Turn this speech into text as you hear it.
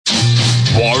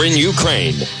war in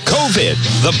Ukraine, COVID,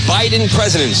 the Biden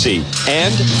presidency,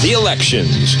 and the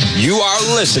elections. You are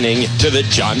listening to The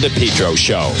John DePetro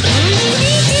Show.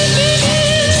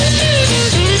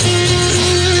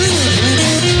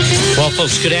 Well,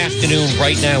 folks, good afternoon.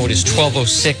 Right now it is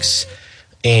 12:06,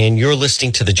 and you're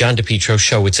listening to The John DePetro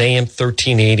Show. It's AM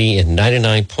 1380 and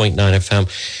 99.9 FM.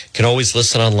 You can always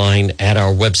listen online at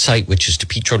our website, which is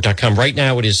DePetro.com. Right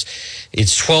now it's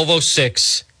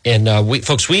 12:06. And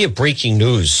folks, we have breaking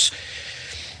news.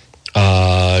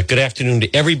 Good afternoon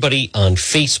to everybody on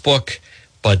Facebook.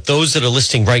 But those that are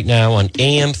listening right now on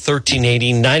AM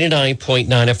 1380,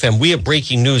 99.9 FM, we have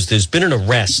breaking news. There's been an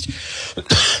arrest,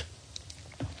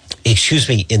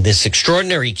 in this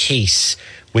extraordinary case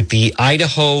with the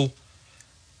Idaho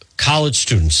college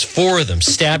students, 4 of them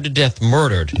stabbed to death,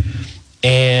 murdered.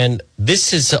 And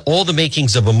this is all the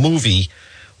makings of a movie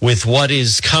with what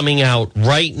is coming out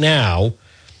right now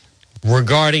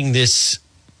regarding this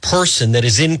person that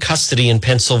is in custody in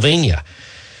Pennsylvania.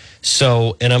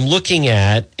 So, and I'm looking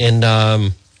at, and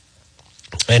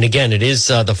again, it is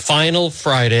the final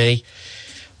Friday,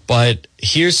 but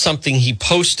here's something he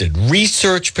posted.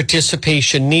 Research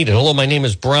participation needed. Hello, my name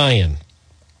is Brian.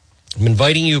 I'm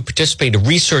inviting you to participate in a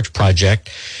research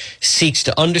project seeks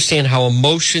to understand how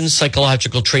emotions,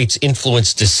 psychological traits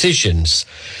influence decisions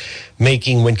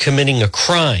making when committing a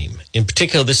crime. In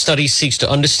particular, this study seeks to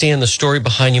understand the story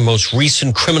behind your most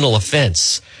recent criminal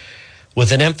offense,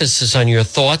 with an emphasis on your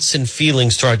thoughts and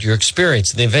feelings throughout your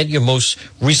experience. In the event your most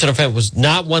recent offense was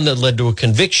not one that led to a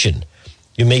conviction,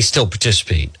 you may still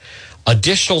participate.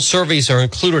 Additional surveys are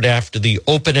included after the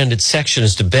open-ended section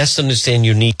is to best understand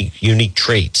unique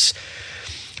traits.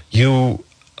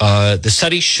 The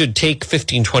study should take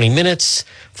 15-20 minutes.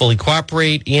 Fully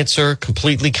cooperate, answer,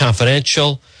 completely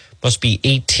confidential. Must be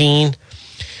 18.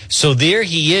 So there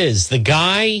he is, the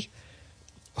guy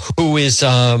who is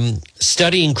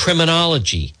studying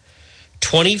criminology,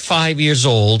 25 years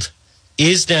old,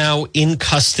 is now in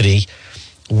custody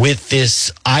with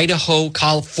this Idaho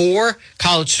 4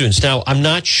 college students. Now, I'm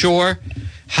not sure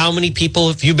how many people,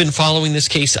 if you've been following this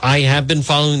case, I have been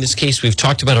following this case. We've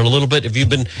talked about it a little bit. If you've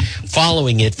been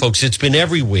following it, folks, it's been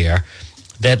everywhere.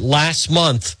 That last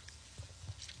month,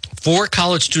 4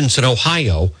 college students in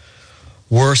Ohio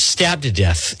were stabbed to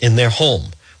death in their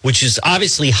home, which is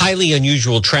obviously highly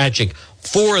unusual, tragic.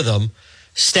 4 of them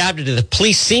stabbed to death. The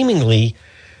police seemingly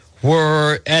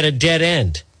were at a dead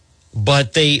end,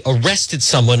 but they arrested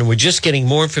someone, and we're just getting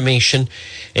more information,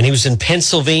 and he was in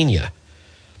Pennsylvania.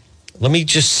 Let me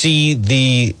just see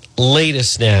the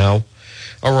latest now.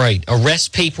 All right,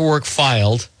 arrest paperwork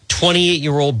filed.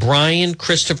 28-year-old Brian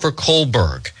Christopher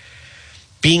Kohlberg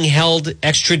being held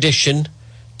extradition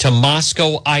to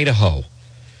Moscow, Idaho.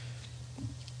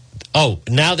 Oh,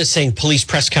 now they're saying police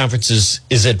press conference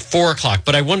is at 4 o'clock.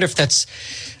 But I wonder if that's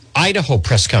Idaho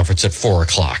press conference at 4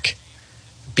 o'clock.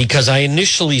 Because I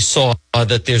initially saw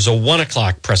that there's a 1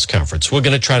 o'clock press conference. We're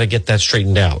going to try to get that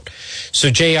straightened out. So,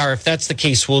 JR, if that's the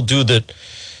case, we'll do the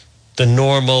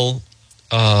normal.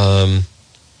 An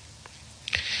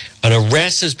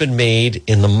arrest has been made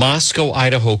in the Moscow,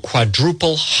 Idaho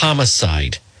quadruple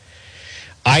homicide.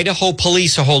 Idaho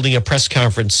police are holding a press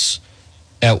conference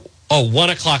at 1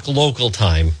 o'clock local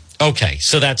time. Okay,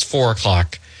 so that's 4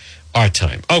 o'clock our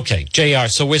time. Okay, JR,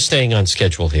 so we're staying on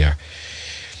schedule here.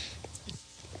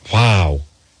 Wow.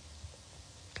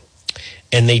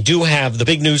 And they do have, the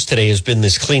big news today has been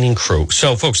this cleaning crew.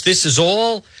 So, folks, this is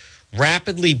all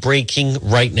rapidly breaking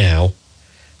right now.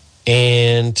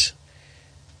 And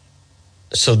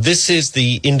so this is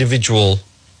the individual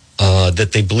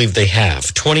that they believe they have.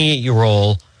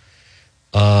 28-year-old.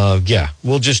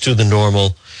 We'll just do the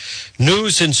normal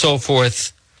news and so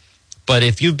forth. But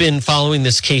if you've been following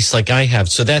this case like I have,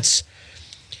 so that's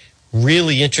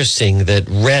really interesting that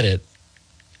Reddit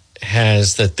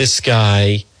has that this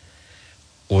guy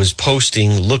was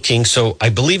posting looking, so I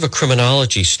believe a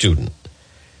criminology student.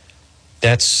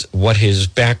 That's what his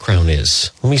background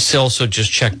is. Let me also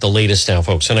just check the latest now,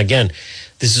 folks. And again,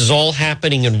 this is all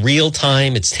happening in real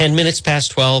time. It's 10 minutes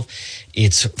past 12.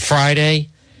 It's Friday.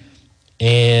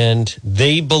 And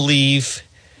they believe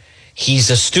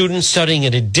he's a student studying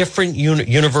at a different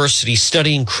university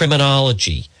studying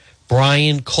criminology,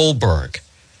 Brian Kohlberg.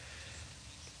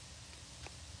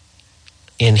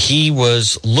 And he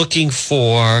was looking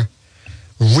for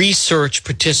research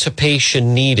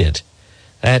participation needed.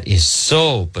 That is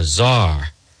so bizarre.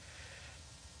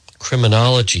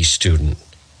 Criminology student.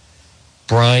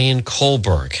 Brian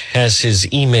Kohlberg has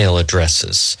his email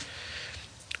addresses.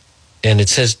 And it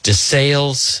says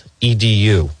DeSales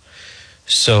EDU.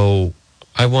 So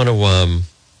I want to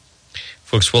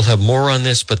Folks, we'll have more on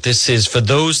this, but this is, for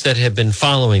those that have been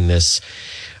following this,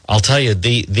 I'll tell you,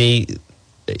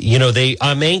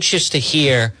 I'm anxious to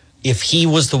hear if he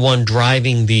was the one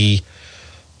driving the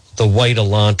white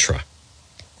Elantra.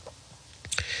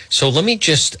 So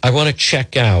I want to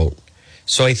check out.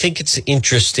 So I think it's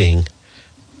interesting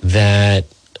that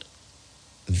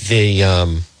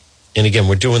and again,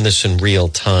 we're doing this in real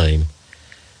time.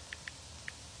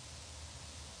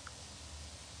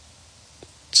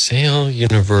 DeSale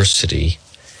University.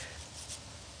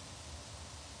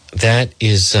 That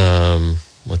is,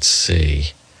 let's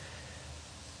see.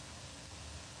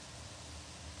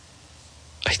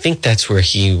 I think that's where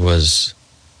he was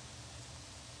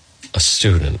a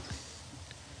student.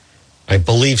 I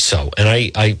believe so. And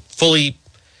I fully,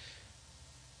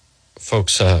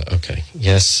 folks, okay.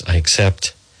 Yes, I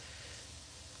accept.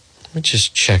 Let me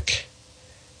just check.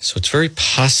 So it's very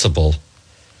possible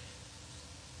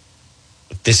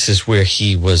this is where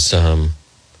he was,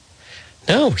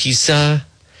 no, he's,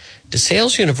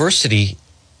 DeSales University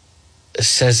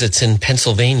says it's in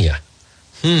Pennsylvania.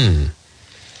 I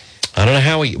don't know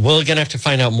how we're going to have to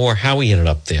find out more how he ended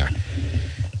up there.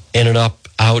 Ended up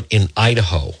out in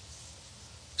Idaho.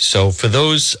 So for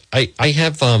those, I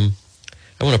have, I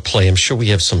want to play. I'm sure we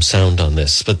have some sound on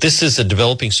this, but this is a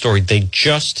developing story. They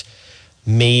just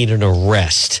made an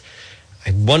arrest. I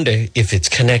wonder if it's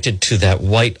connected to that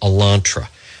white Elantra.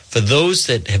 For those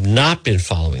that have not been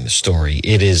following the story,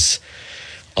 it is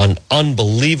an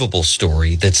unbelievable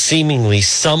story that seemingly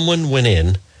someone went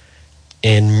in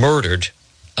and murdered,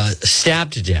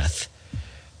 stabbed to death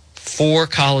 4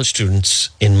 college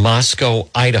students in Moscow,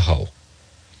 Idaho.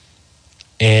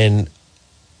 And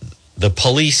the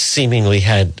police seemingly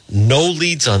had no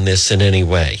leads on this in any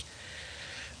way.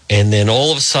 And then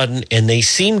all of a sudden, and they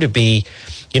seem to be,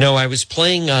 I was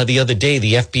playing the other day,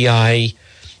 the FBI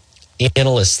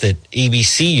analyst that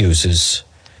ABC uses,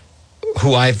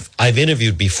 who I've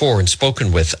interviewed before and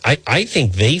spoken with. I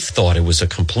think they thought it was a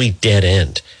complete dead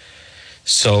end.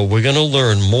 So we're going to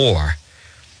learn more.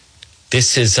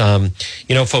 This is,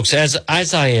 folks, as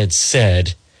I had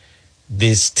said,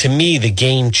 this, to me, the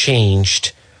game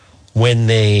changed when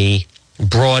they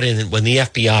brought in, when the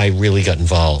FBI really got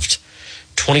involved.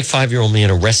 25-year-old man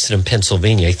arrested in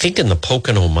Pennsylvania, I think in the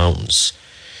Pocono Mountains.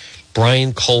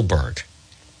 Brian Kohlberg,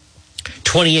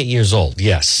 28 years old,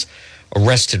 yes,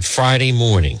 arrested Friday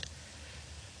morning.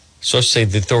 Sources say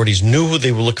the authorities knew who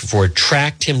they were looking for,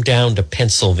 tracked him down to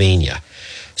Pennsylvania.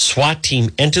 SWAT team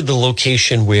entered the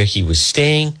location where he was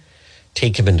staying,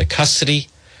 take him into custody.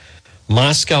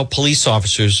 Moscow police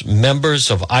officers,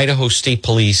 members of Idaho State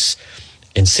Police,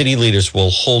 and city leaders will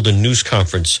hold a news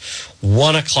conference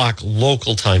 1 o'clock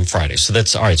local time Friday. So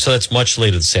that's all right. So that's much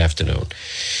later this afternoon.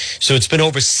 So it's been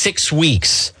over 6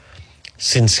 weeks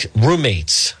since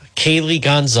roommates Kaylee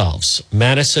Gonzalez,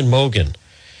 Madison Mogan,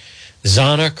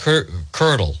 Zana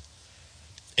Kirtle,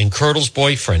 and Kirtle's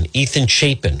boyfriend, Ethan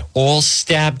Chapin, all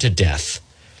stabbed to death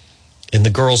in the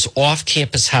girl's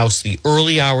off-campus house the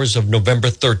early hours of November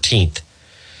 13th.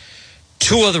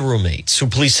 2 other roommates, who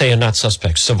police say are not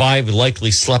suspects, survived and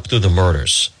likely slept through the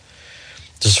murders.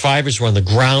 The survivors were on the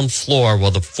ground floor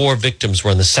while the 4 victims were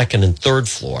on the second and third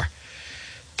floor.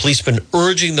 Police have been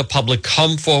urging the public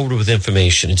come forward with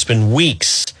information. It's been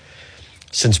weeks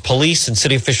since police and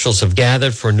city officials have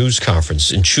gathered for a news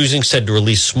conference and choosing said to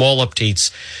release small updates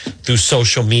through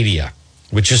social media,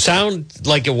 which sound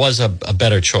like it was a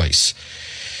better choice.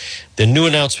 The new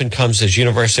announcement comes as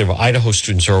University of Idaho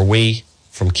students are away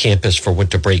from campus for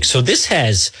winter break. So this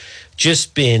has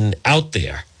just been out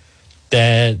there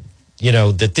that,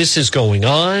 that this is going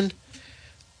on.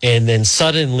 And then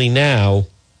suddenly now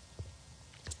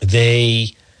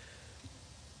they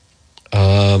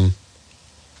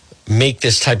make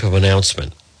this type of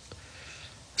announcement.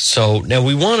 So now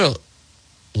we want to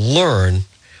learn,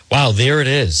 wow, there it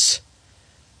is.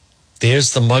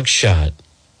 There's the mugshot.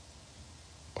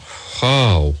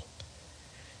 Oh.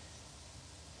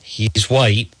 He's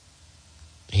white.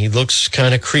 He looks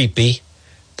kind of creepy.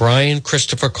 Brian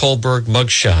Christopher Kohlberg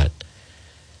mugshot.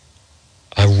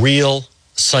 A real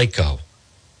psycho.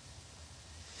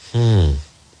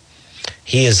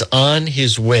 He is on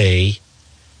his way.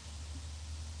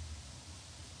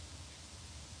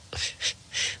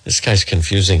 This guy's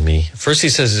confusing me. First he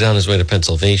says he's on his way to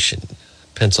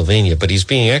Pennsylvania, but he's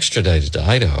being extradited to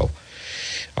Idaho.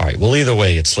 All right, well, either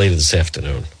way, it's later this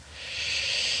afternoon.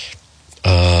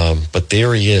 But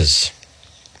there he is.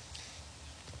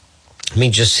 Let me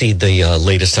just see the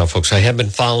latest now, folks. I have been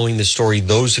following this story.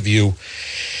 Those of you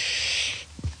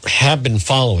have been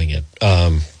following it.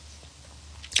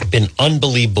 Been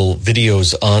unbelievable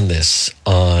videos on this,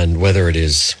 on whether it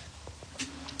is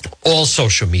all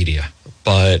social media,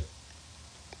 but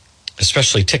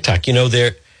especially TikTok. You know,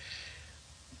 there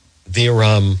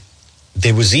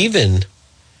was even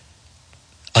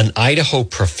an Idaho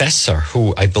professor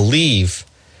who I believe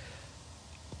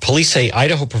police say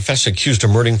Idaho professor accused of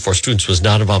murdering 4 students was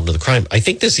not involved in the crime. I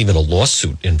think there's even a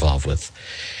lawsuit involved with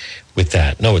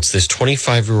that. No, it's this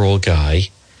 25-year-old guy,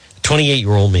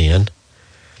 28-year-old man,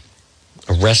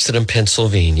 arrested in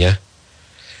Pennsylvania.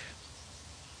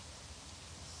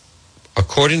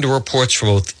 According to reports from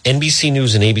both NBC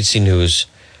News and ABC News,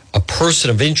 a person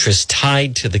of interest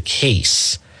tied to the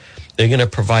case. They're going to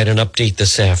provide an update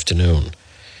this afternoon.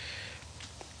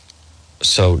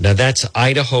 So now that's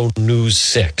Idaho News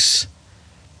 6.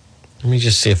 Let me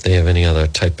just see if they have any other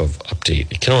type of update.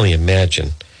 I can only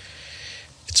imagine.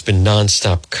 It's been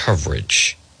nonstop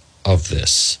coverage of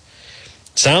this.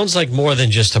 Sounds like more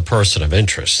than just a person of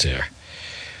interest here.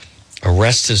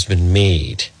 Arrest has been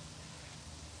made.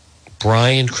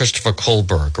 Brian Christopher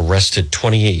Kohlberg, arrested,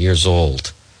 28 years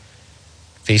old.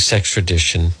 Face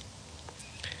extradition.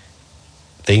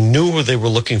 They knew who they were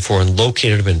looking for and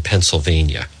located him in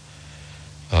Pennsylvania.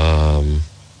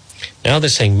 Now they're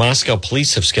saying Moscow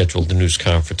police have scheduled a news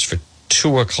conference for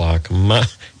 2 o'clock.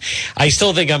 I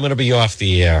still think I'm going to be off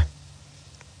the air.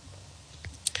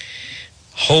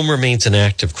 Home remains an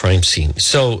active crime scene.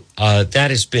 So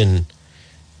that has been,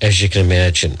 as you can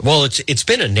imagine, well, it's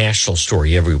been a national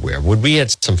story everywhere. When we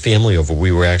had some family over,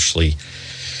 we were actually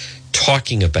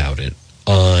talking about it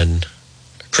on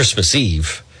Christmas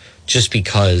Eve, just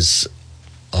because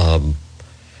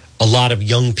a lot of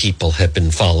young people have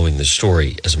been following this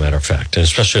story, as a matter of fact, and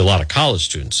especially a lot of college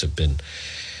students have been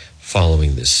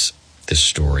following this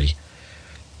story.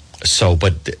 So,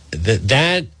 but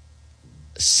that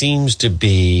seems to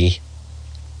be.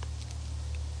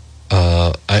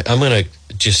 I'm going to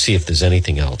just see if there's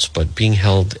anything else. But being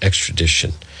held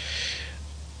extradition.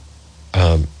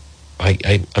 I'm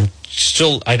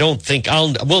still. I don't think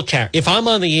we'll carry. If I'm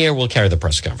on the air, we'll carry the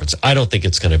press conference. I don't think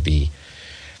it's going to be.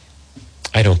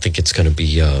 I don't think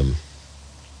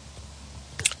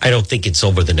it's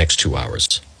over the next 2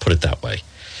 hours. Put it that way.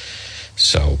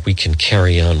 So we can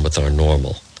carry on with our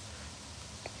normal.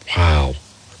 Wow,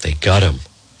 they got him.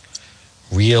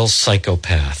 Real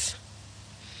psychopath.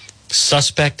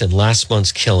 Suspect in last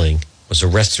month's killing was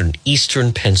arrested in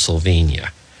eastern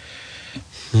Pennsylvania.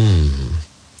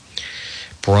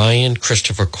 Brian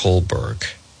Christopher Kohlberg.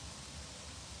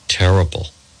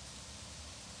 Terrible.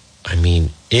 I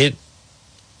mean, it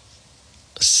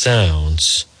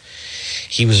sounds...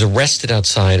 He was arrested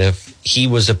he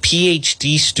was a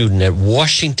PhD student at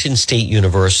Washington State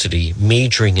University,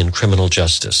 majoring in criminal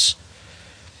justice.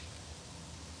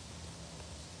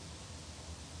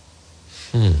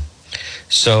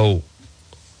 So,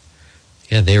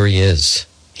 yeah, there he is.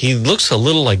 He looks a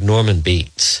little like Norman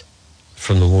Bates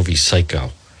from the movie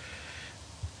Psycho,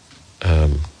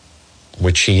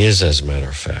 which he is, as a matter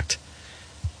of fact.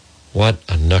 What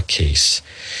a nutcase.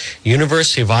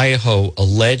 University of Idaho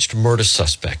alleged murder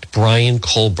suspect Brian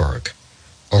Kohlberg,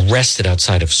 arrested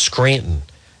outside of Scranton,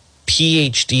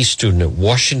 PhD student at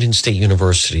Washington State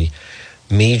University,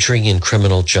 majoring in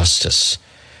criminal justice.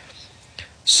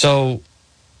 So,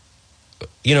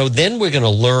 you know, then we're going to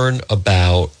learn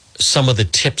about some of the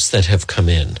tips that have come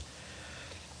in.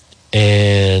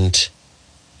 And,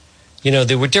 you know,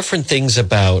 there were different things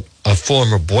about a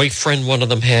former boyfriend one of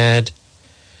them had.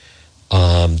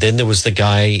 Then there was the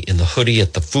guy in the hoodie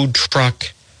at the food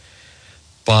truck.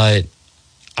 But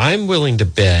I'm willing to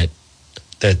bet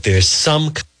that there's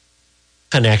some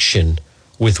connection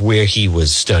with where he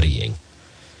was studying.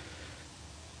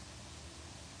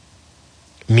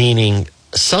 Meaning,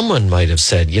 someone might have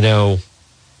said, you know,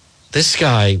 this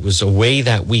guy was away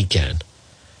that weekend.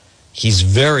 He's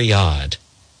very odd.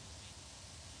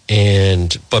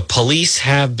 But police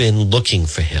have been looking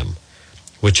for him,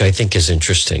 which I think is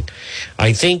interesting.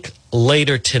 I think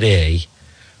later today,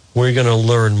 we're going to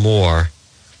learn more,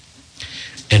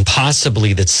 and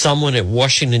possibly that someone at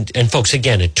Washington, and folks,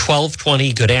 again, at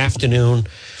 12:20, good afternoon.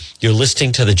 You're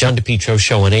listening to the John DePetro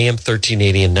Show on AM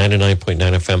 1380 and 99.9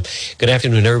 FM. Good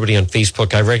afternoon, everybody on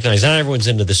Facebook. I recognize not everyone's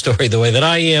into the story the way that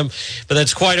I am, but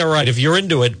that's quite all right. If you're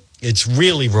into it, it's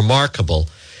really remarkable.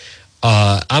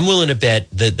 I'm willing to bet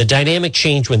that the dynamic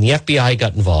changed when the FBI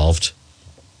got involved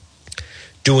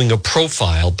doing a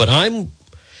profile, but I'm,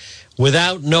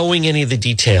 without knowing any of the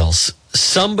details,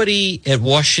 somebody at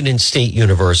Washington State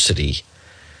University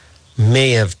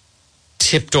may have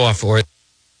tipped off, or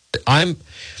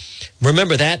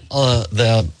remember that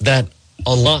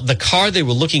the car they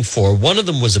were looking for, one of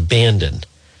them was abandoned.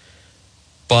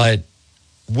 But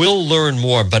we'll learn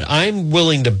more. But I'm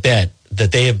willing to bet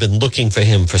that they have been looking for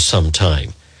him for some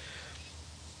time.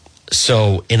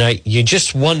 So, you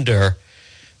just wonder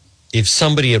if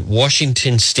somebody at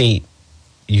Washington State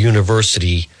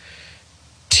University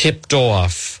tipped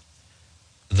off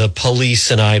the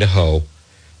police in Idaho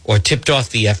or tipped off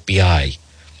the FBI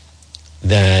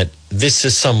that this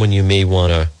is someone you may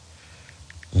want to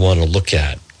look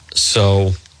at.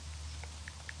 So,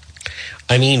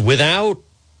 I mean, without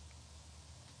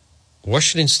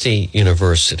Washington State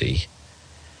University,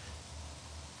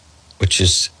 which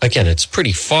is, again, it's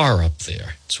pretty far up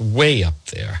there. It's way up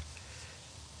there.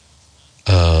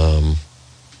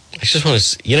 I just want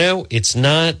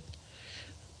to,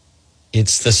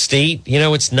 it's the state,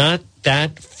 it's not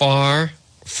that far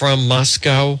from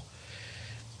Moscow,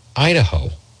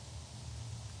 Idaho,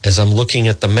 as I'm looking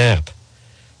at the map.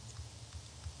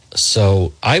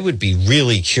 So I would be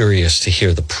really curious to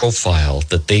hear the profile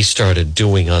that they started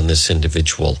doing on this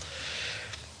individual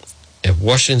at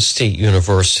Washington State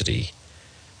University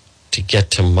to get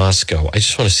to Moscow. I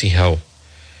just want to see how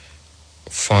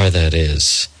far that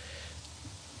is.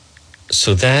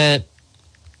 So that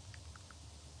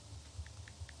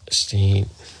State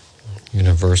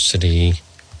University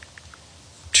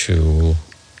to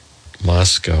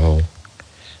Moscow,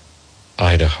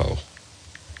 Idaho.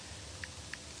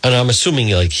 And I'm assuming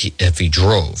if he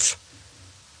drove.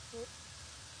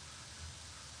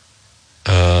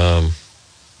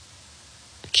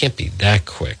 It can't be that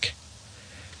quick.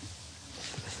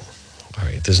 All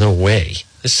right, there's no way.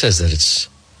 This says that it's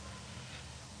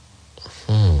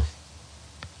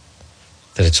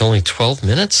that it's only 12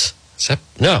 minutes? Is that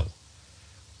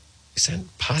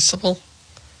possible?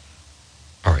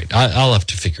 All right, I'll have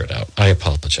to figure it out. I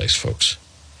apologize, folks.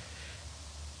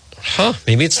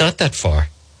 Maybe it's not that far.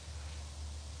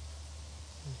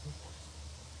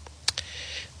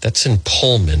 That's in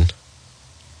Pullman.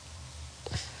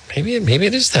 Maybe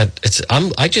it is that.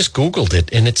 I just Googled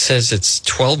it and it says it's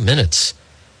 12 minutes.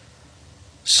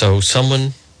 So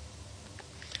someone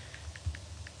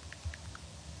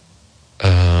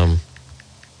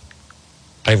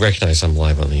I recognize I'm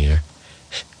live on the air.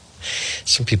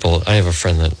 Some people, I have a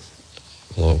friend that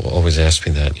will always ask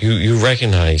me that. You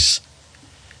recognize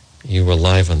you were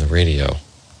live on the radio.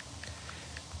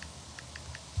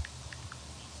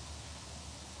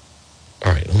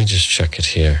 All right, let me just check it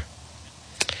here.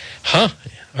 All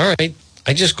right.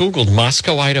 I just Googled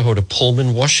Moscow, Idaho to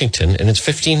Pullman, Washington, and it's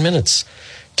 15 minutes,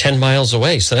 10 miles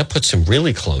away. So that puts him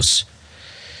really close.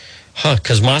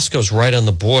 Because Moscow's right on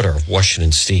the border of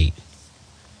Washington State.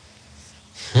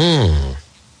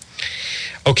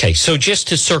 Okay, so just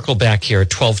to circle back here at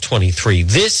 12:23,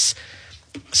 this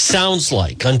sounds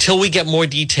like, until we get more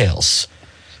details,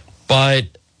 but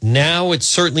now it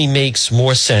certainly makes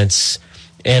more sense.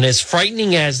 And as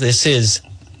frightening as this is,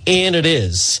 and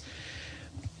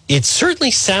it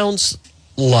certainly sounds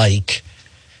like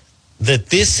that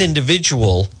this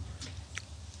individual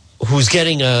who's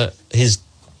getting his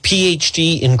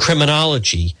PhD in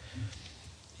criminology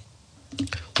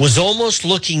was almost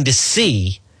looking to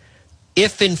see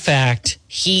if, in fact,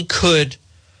 he could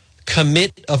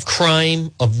commit a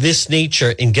crime of this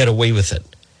nature and get away with it.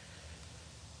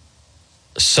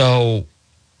 So,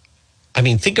 I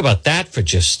mean, think about that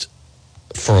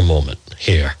for a moment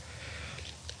here.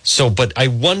 So, but I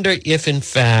wonder if, in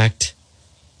fact,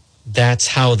 that's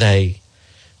how they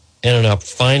ended up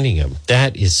finding him.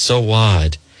 That is so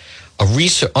odd.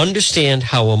 Understand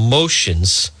how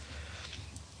emotions,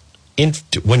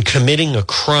 when committing a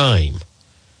crime,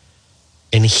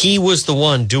 and he was the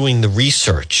one doing the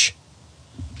research.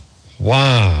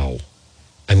 Wow.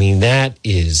 I mean, that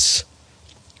is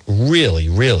really,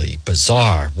 really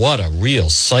bizarre. What a real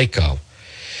psycho.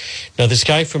 Now, this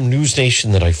guy from News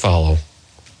Nation that I follow,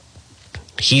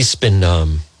 he's been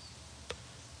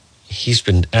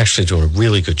actually doing a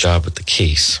really good job with the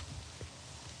case.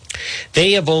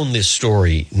 They have owned this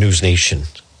story, News Nation.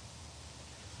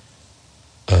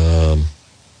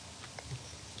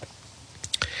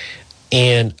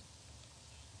 And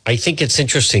I think it's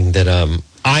interesting that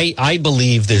I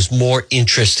believe there's more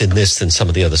interest in this than some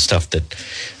of the other stuff that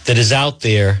is out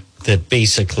there that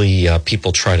basically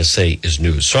people try to say is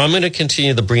news. So I'm going to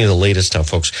continue to bring you the latest now,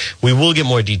 folks. We will get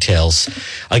more details.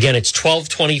 Again, it's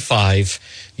 12:25.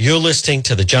 You're listening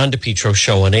to the John DePetro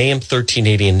Show on AM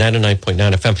 1380 and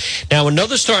 99.9 FM. Now,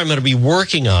 another story I'm going to be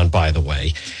working on, by the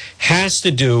way, has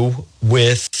to do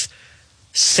with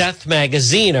Seth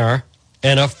Magaziner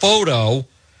and a photo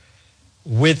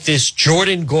with this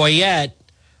Jordan Goyette,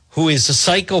 who is a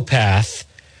psychopath,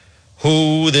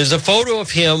 who there's a photo of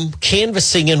him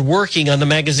canvassing and working on the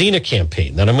Magaziner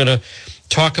campaign that I'm going to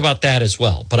talk about that as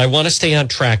well. But I want to stay on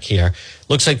track here.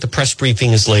 Looks like the press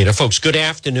briefing is later. Folks, good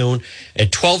afternoon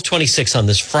at 12:26 on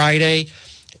this Friday.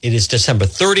 It is December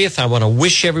 30th. I want to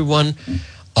wish everyone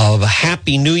of a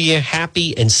happy new year,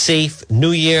 happy and safe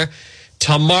new year.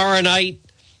 Tomorrow night,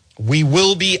 we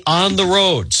will be on the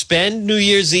road. Spend New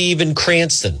Year's Eve in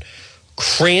Cranston.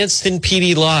 Cranston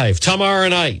PD Live tomorrow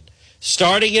night,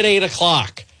 starting at 8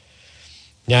 o'clock.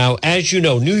 Now, as you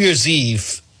know, New Year's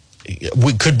Eve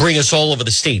could bring us all over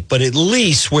the state, but at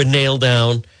least we're nailed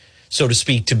down, so to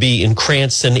speak, to be in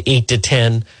Cranston 8 to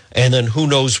 10, and then who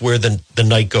knows where the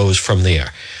night goes from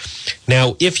there.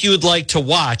 Now, if you would like to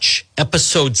watch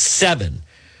episode 7,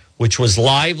 which was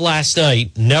live last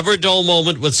night, Never a Dull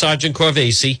Moment with Sergeant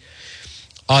Corvesi,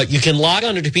 you can log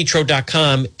on to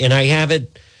DePetro.com, and I have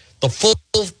it, the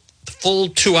full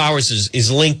 2 hours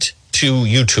is linked to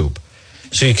YouTube,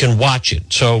 so you can watch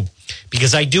it. So,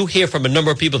 because I do hear from a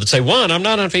number of people that say, Juan, I'm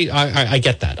not on Facebook. I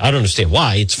get that. I don't understand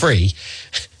why. It's free.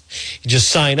 You just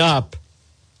sign up.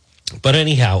 But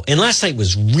anyhow, and last night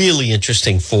was really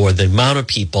interesting for the amount of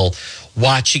people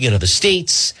watching in other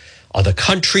states, other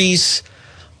countries,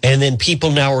 and then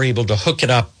people now are able to hook it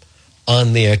up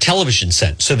on their television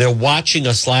set. So they're watching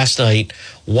us last night,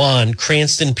 Juan,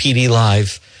 Cranston PD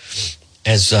Live,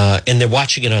 and they're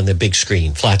watching it on the big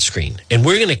screen, flat screen. And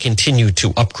we're going to continue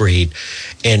to upgrade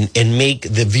and make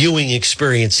the viewing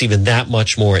experience even that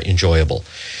much more enjoyable.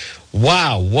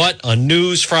 Wow, what a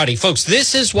News Friday. Folks,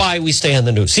 this is why we stay on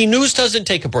the news. See, news doesn't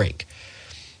take a break.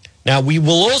 Now, we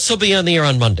will also be on the air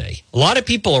on Monday. A lot of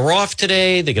people are off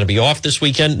today. They're going to be off this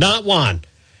weekend. Not one.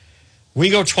 We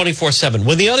go 24/7.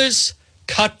 When the others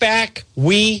cut back,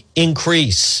 we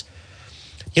increase.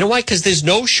 You know why? Because there's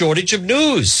no shortage of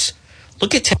news.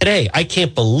 Look at today. I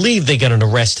can't believe they got an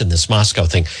arrest in this Moscow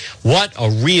thing. What a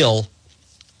real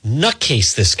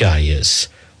nutcase this guy is.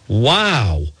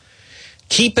 Wow.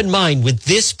 Keep in mind, with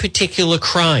this particular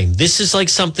crime, this is like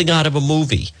something out of a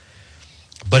movie,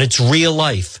 but it's real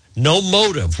life. No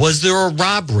motive. Was there a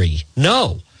robbery?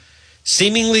 No.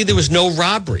 Seemingly, there was no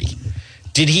robbery.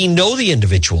 Did he know the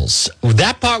individuals?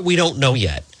 That part we don't know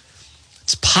yet.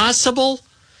 It's possible.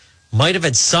 Might have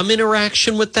had some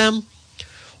interaction with them.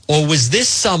 Or was this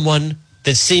someone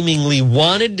that seemingly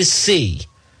wanted to see,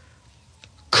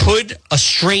 could a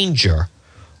stranger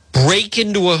break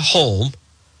into a home,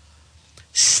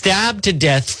 stab to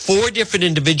death 4 different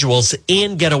individuals,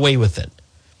 and get away with it?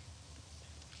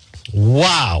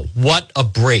 Wow, what a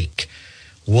break.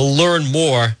 We'll learn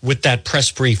more with that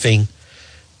press briefing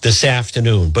this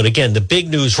afternoon. But again, the big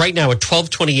news right now at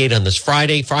 12:28 on this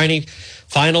Friday,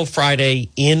 final Friday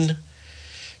in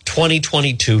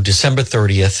 2022, December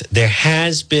 30th, there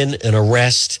has been an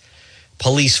arrest.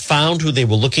 Police found who they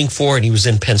were looking for, and he was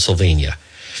in Pennsylvania.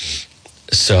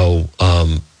 So,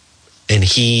 and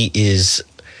he was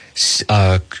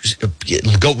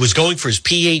going for his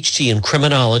PhD in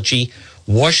criminology,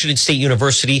 Washington State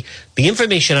University. The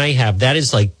information I have, that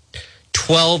is like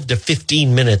 12 to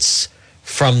 15 minutes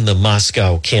from the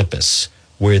Moscow campus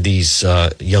where these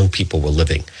young people were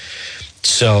living.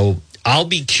 So I'll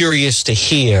be curious to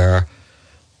hear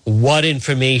what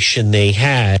information they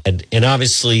had. And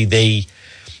obviously they,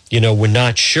 were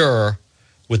not sure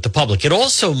with the public. It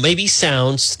also maybe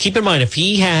sounds, keep in mind, if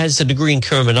he has a degree in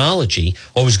criminology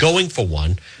or was going for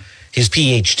one, his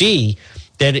PhD,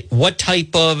 that what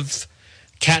type of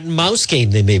cat and mouse game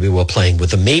they maybe were playing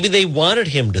with him. Maybe they wanted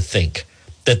him to think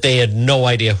that they had no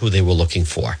idea who they were looking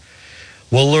for.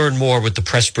 We'll learn more with the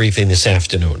press briefing this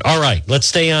afternoon. All right, let's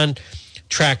stay on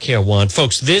track here, Juan.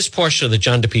 Folks, this portion of the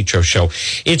John DePetro Show,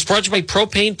 it's brought to you by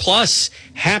Propane Plus.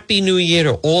 Happy New Year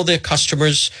to all their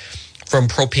customers from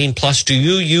Propane Plus. Do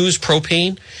you use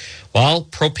propane? Well,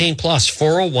 Propane Plus,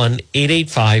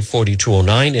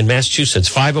 401-885-4209 in Massachusetts,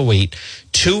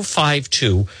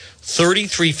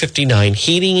 508-252-3359.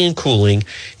 Heating and cooling,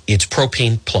 it's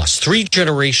Propane Plus. 3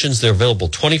 generations, they're available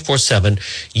 24/7.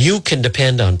 You can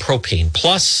depend on Propane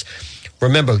Plus.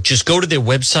 Remember, just go to their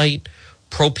website,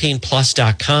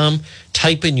 propaneplus.com.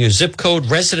 Type in your zip code,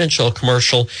 residential or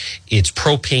commercial. It's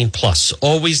Propane Plus.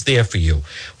 Always there for you.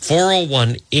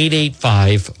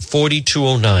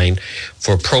 401-885-4209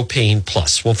 for Propane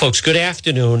Plus. Well, folks, good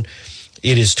afternoon.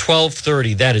 It is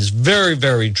 12:30. That is very,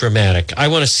 very dramatic. I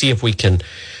want to see if we can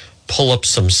pull up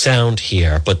some sound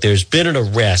here, but there's been an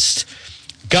arrest.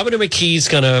 Governor McKee's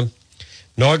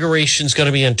inauguration's going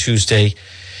to be on Tuesday.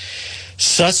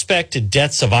 Suspected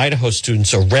deaths of Idaho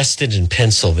students arrested in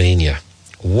Pennsylvania.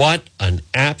 What an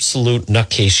absolute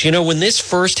nutcase. When this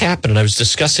first happened, and I was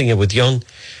discussing it with young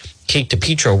Kate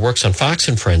DePetro, works on Fox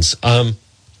and Friends, and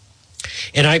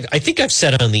I think I've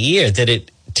said on the air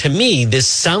that to me, this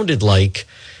sounded like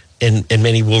and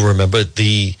many will remember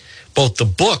both the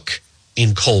book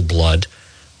In Cold Blood,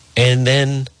 and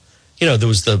then, there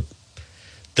was the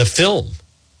film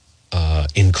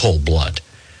In Cold Blood.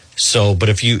 So, but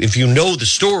if you know the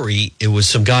story, it was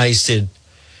some guys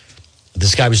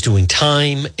this guy was doing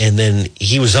time, and then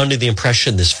he was under the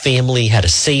impression this family had a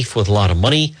safe with a lot of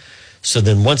money. So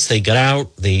then once they got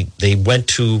out, they went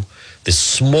to this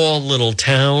small little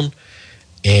town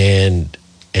and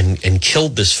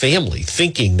killed this family,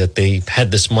 thinking that they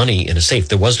had this money in a safe.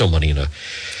 There was no money in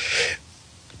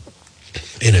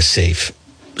a safe.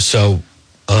 So,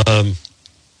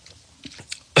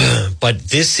 but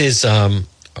this is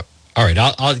all right.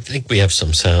 I think we have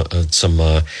some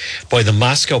boy, the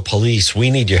Moscow police.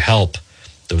 We need your help.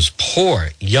 Those poor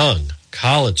young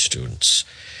college students.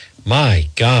 My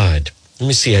God. Let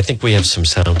me see. I think we have some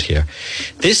sound here.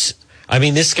 This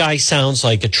guy sounds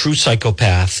like a true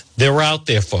psychopath. They're out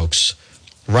there, folks.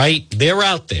 Right? They're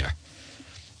out there.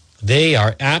 They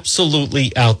are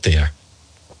absolutely out there.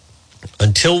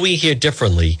 Until we hear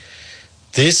differently,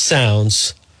 this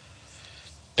sounds,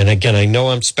 and again, I know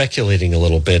I'm speculating a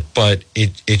little bit, but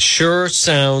it sure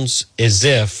sounds as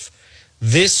if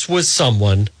this was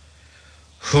someone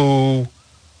who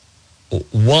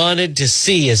wanted to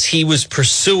see, as he was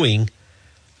pursuing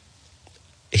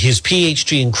his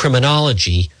PhD in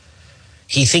criminology,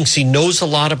 he thinks he knows a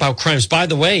lot about crimes. By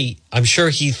the way, I'm sure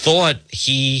he thought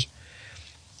he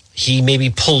maybe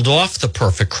pulled off the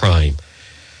perfect crime.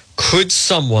 Could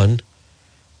someone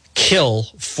kill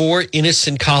 4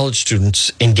 innocent college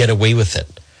students and get away with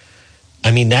it?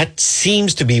 I mean, that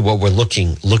seems to be what we're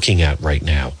looking at right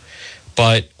now.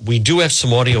 But we do have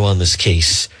some audio on this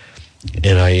case,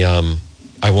 and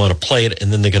I want to play it,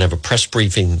 and then they're going to have a press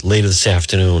briefing later this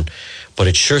afternoon. But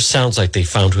it sure sounds like they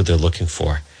found who they're looking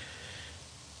for.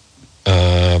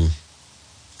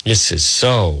 This is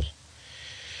so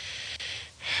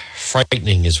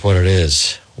frightening is what it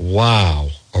is. Wow.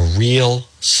 A real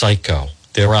psycho.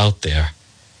 They're out there.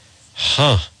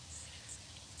 Huh.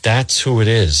 That's who it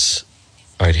is.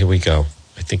 All right, here we go.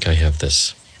 I think I have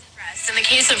this. In the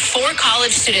case of 4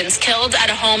 college students killed at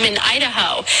a home in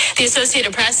Idaho, the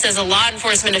Associated Press says a law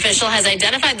enforcement official has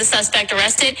identified the suspect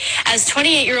arrested as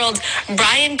 28-year-old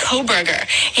Brian Koberger.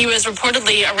 He was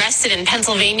reportedly arrested in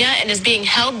Pennsylvania and is being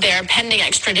held there pending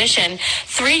extradition.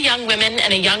 3 young women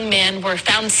and a young man were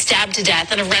found stabbed to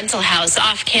death in a rental house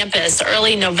off campus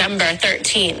early November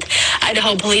 13th.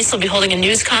 Idaho police will be holding a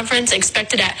news conference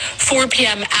expected at 4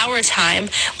 p.m. our time.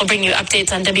 We'll bring you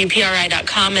updates on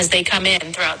WPRI.com as they come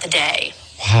in throughout the day.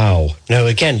 Wow. Now,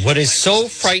 again, what is so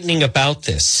frightening about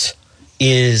this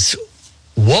is,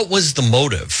 what was the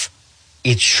motive?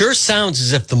 It sure sounds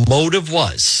as if the motive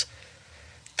was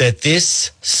that this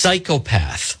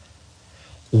psychopath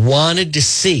wanted to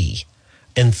see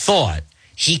and thought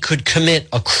he could commit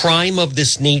a crime of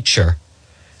this nature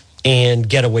and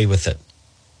get away with it.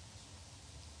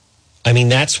 I mean,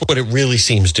 that's what it really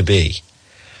seems to be.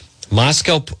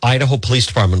 Moscow, Idaho Police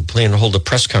Department plan to hold a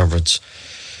press conference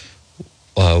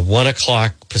 1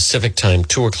 o'clock Pacific time,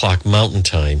 2 o'clock Mountain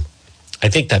time. I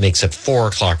think that makes it 4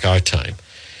 o'clock our time.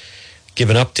 Give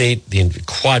an update, the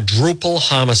quadruple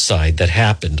homicide that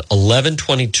happened,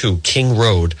 1122 King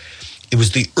Road. It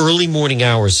was the early morning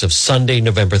hours of Sunday,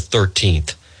 November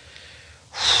 13th.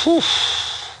 Whew.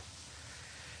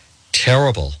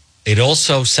 Terrible. It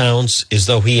also sounds as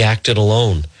though he acted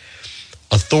alone.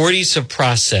 Authorities have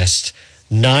processed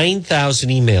 9,000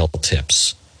 email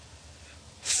tips,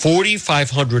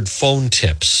 4,500 phone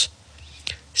tips,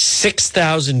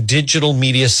 6,000 digital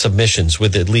media submissions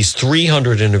with at least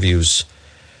 300 interviews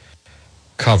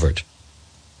covered.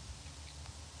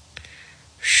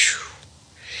 Whew.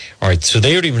 All right, so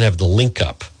they don't even have the link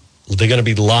up. They're going to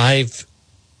be live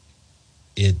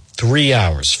in 3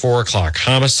 hours, 4 o'clock,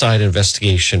 homicide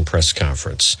investigation press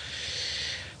conference.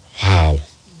 Wow,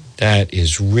 that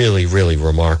is really, really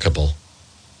remarkable.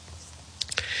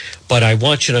 But I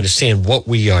want you to understand what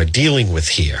we are dealing with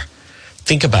here.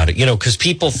 Think about it, because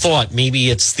people thought maybe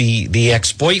it's the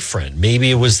ex-boyfriend. Maybe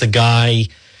it was the guy.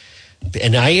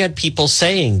 And I had people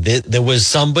saying that there was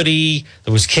somebody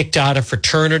that was kicked out of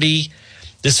fraternity.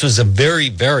 This was a very,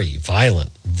 very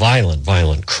violent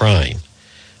crime.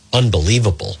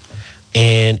 Unbelievable.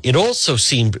 And it also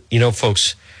seemed,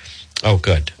 folks, oh,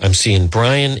 good. I'm seeing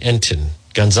Brian Enton,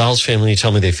 Gonzalez family,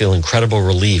 tell me they feel incredible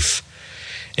relief.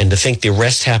 And to think the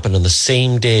arrest happened on the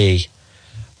same day.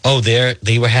 Oh,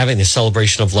 they were having a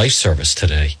celebration of life service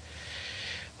today.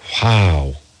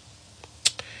 Wow.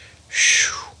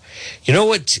 Whew. You know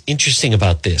what's interesting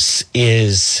about this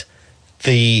is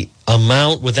the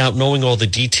amount, without knowing all the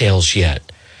details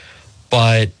yet,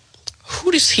 but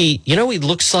Who does he, he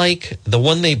looks like the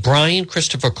one Brian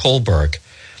Christopher Kohlberg.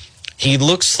 He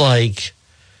looks like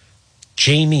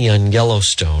Jamie on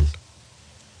Yellowstone.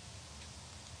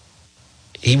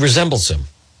 He resembles him.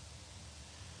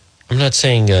 I'm not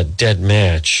saying a dead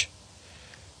match,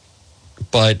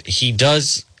 but he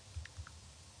does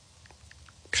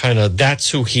kind of,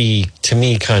 that's who he, to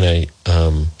me, kind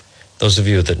of, those of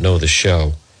you that know the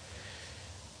show,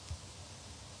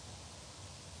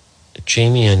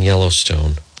 Jamie on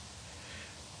Yellowstone,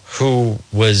 who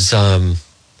was, nothing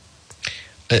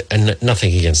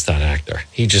against that actor.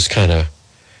 He just kind of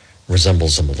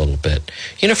resembles him a little bit.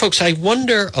 Folks, I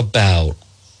wonder about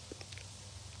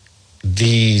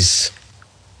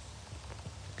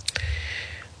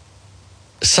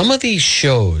some of these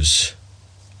shows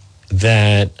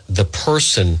that the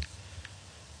person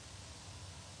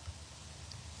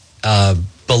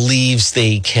believes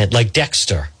they can, like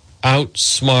Dexter,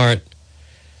 outsmart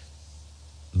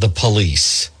the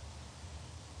police.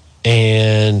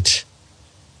 And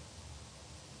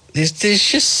there's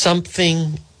just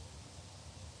something.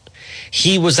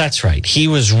 That's right. He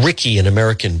was Ricky in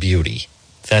American Beauty.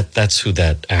 That's who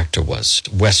that actor was,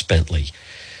 Wes Bentley.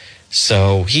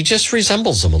 So he just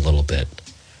resembles him a little bit.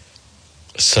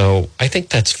 So I think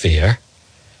that's fair.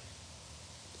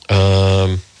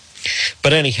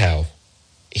 But anyhow,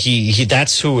 he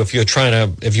that's who, if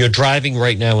you're driving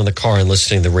right now in the car and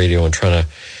listening to the radio and trying to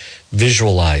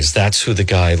visualize, that's who the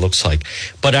guy looks like.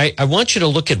 But I want you to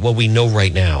look at what we know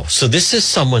right now. So this is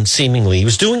someone seemingly, he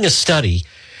was doing a study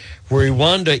where he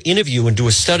wanted to interview and do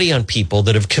a study on people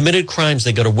that have committed crimes,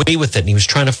 they got away with it, and he was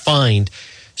trying to find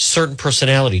certain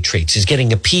personality traits. He's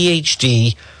getting a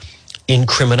PhD in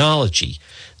criminology.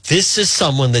 This is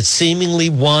someone that seemingly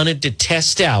wanted to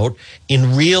test out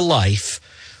in real life,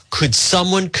 could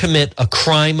someone commit a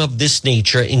crime of this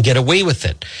nature and get away with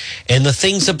it? And the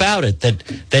things about it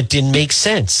that didn't make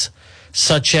sense,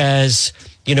 such as,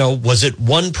 was it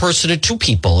one person or two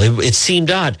people? It seemed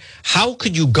odd. How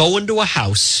could you go into a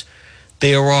house,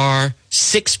 there are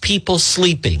 6 people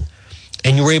sleeping,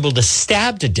 and you were able to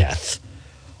stab to death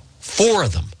 4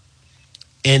 of them?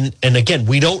 And again,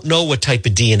 we don't know what type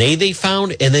of DNA they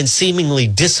found, and then seemingly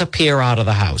disappear out of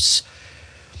the house.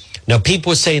 Now, people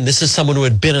were saying this is someone who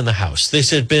had been in the house. This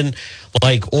had been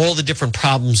like all the different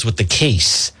problems with the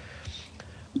case.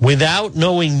 Without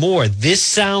knowing more, this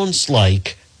sounds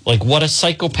like what a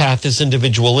psychopath this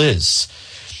individual is.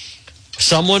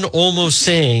 Someone almost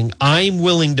saying, I'm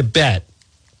willing to bet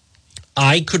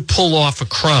I could pull off a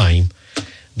crime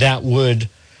that would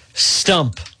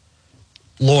stump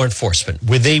law enforcement,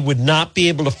 where they would not be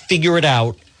able to figure it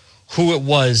out who it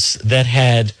was that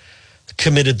had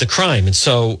committed the crime. And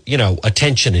so,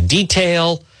 attention in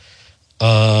detail.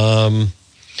 As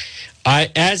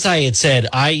I had said,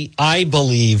 I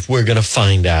believe we're going to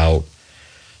find out.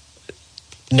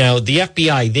 Now, the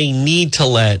FBI, they need to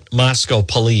let Moscow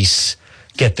police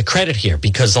get the credit here,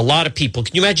 because a lot of people,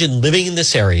 can you imagine living in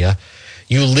this area?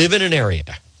 You live in an area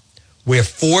where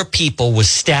 4 people were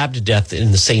stabbed to death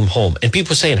in the same home. And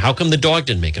people are saying, how come the dog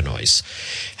didn't make a noise?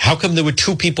 How come there were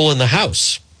 2 people in the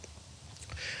house?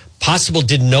 Possible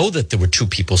didn't know that there were 2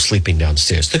 people sleeping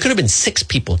downstairs. There could have been 6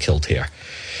 people killed here.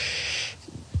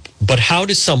 But how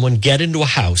does someone get into a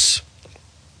house,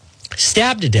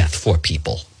 stab to death 4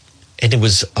 people? And it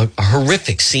was a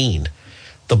horrific scene.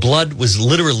 The blood was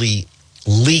literally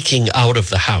leaking out of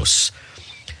the house.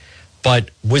 But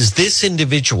was this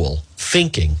individual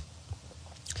thinking,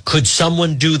 could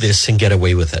someone do this and get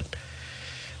away with it?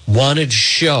 Wanted to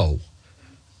show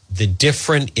the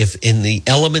different, if in the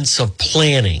elements of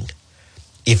planning,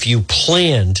 if you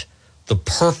planned the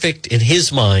perfect, in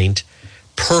his mind,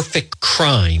 perfect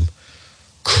crime,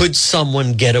 could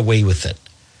someone get away with it?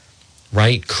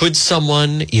 Right? Could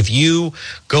someone, if you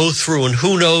go through, and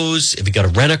who knows if you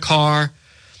got to rent a car,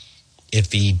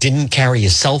 if he didn't carry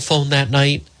a cell phone that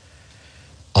night,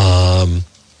 and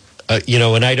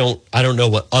I don't know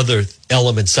what other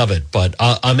elements of it, but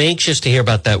I'm anxious to hear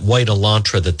about that white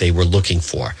Elantra that they were looking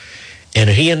for. And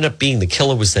he ended up being, the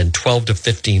killer was then 12 to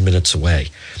 15 minutes away.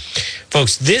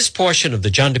 Folks, this portion of the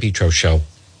John DePetro Show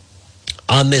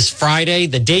on this Friday,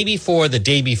 the day before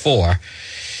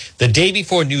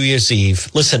New Year's Eve.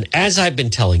 Listen, as I've been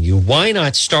telling you, why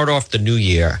not start off the new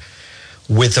year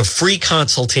with a free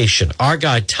consultation? Our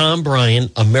guy, Tom Bryan,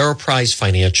 Ameriprise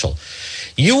Financial.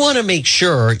 You want to make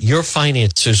sure your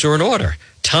finances are in order.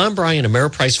 Tom Bryan,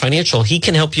 Ameriprise Financial, he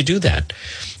can help you do that.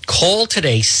 Call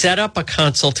today, set up a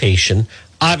consultation,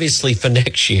 obviously for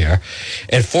next year,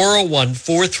 at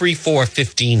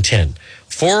 401-434-1510.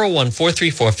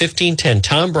 401-434-1510.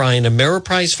 Tom Bryan,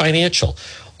 Ameriprise Financial.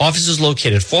 Office is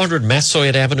located at 400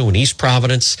 Massasoit Avenue in East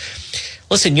Providence.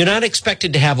 Listen, you're not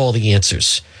expected to have all the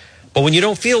answers. But when you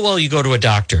don't feel well, you go to a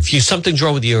doctor. If something's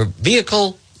wrong with your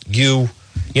vehicle, you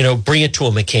bring it to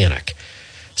a mechanic.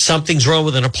 Something's wrong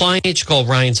with an appliance, you call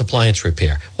Ryan's Appliance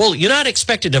Repair. Well, you're not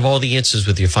expected to have all the answers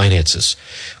with your finances.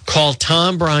 Call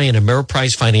Tom Bryan at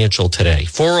Ameriprise Financial today,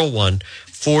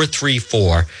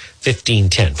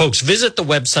 401-434-1510. Folks, visit the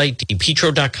website,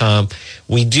 DePetro.com.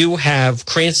 We do have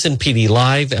Cranston PD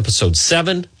Live, episode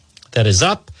 7, that is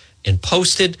up and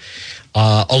posted.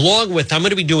 Along with, I'm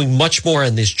going to be doing much more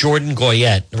on this Jordan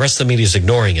Goyette. The rest of the media is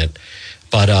ignoring it.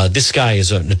 But this guy is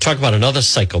talk about another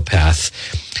psychopath.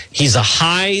 He's a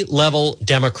high-level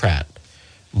Democrat,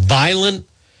 violent,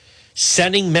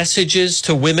 sending messages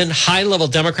to women, high-level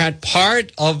Democrat,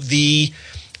 part of the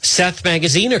Seth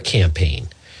Magaziner campaign,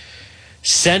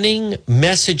 sending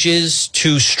messages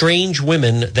to strange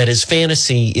women that his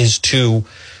fantasy is to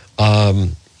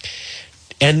end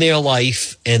their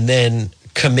life and then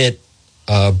commit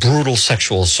brutal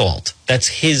sexual assault. That's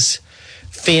his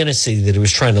fantasy that he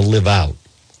was trying to live out.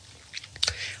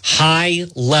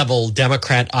 High-level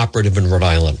Democrat operative in Rhode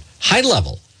Island.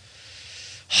 High-level,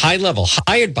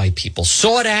 hired by people,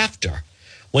 sought after.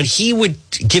 When he would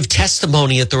give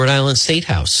testimony at the Rhode Island State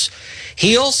House,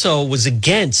 he also was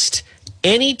against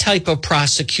any type of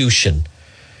prosecution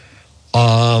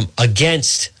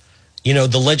against,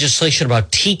 the legislation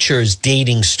about teachers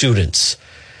dating students.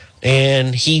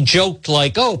 And he joked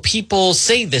like, oh, people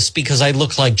say this because I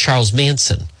look like Charles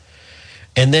Manson.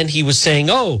 And then he was saying,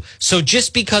 oh, so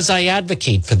just because I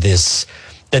advocate for this,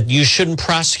 that you shouldn't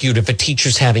prosecute if a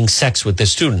teacher's having sex with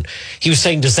this student. He was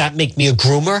saying, does that make me a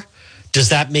groomer? Does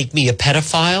that make me a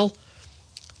pedophile?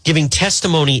 Giving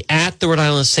testimony at the Rhode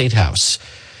Island State House,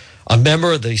 a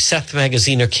member of the Seth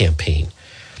Magaziner campaign,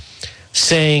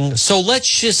 saying, so let's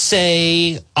just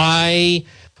say I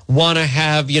want to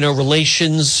have,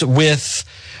 relations with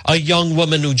a young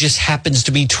woman who just happens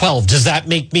to be 12. Does that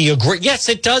make me a great? Yes,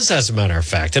 it does, as a matter of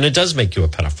fact. And it does make you a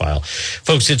pedophile.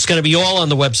 Folks, it's going to be all on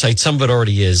the website. Some of it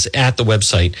already is at the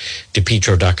website,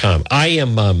 DePetro.com. I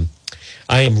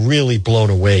am really blown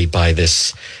away by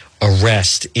this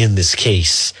arrest in this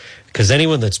case, because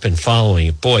anyone that's been following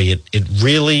it, boy, it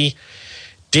really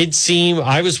did seem,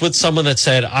 I was with someone that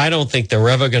said, I don't think they're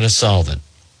ever going to solve it.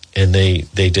 And they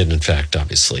did, in fact,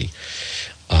 obviously,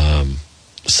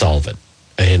 solve it.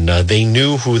 And they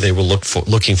knew who they were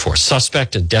looking for.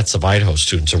 Suspect in deaths of Idaho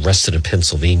students arrested in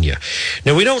Pennsylvania.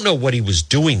 Now, we don't know what he was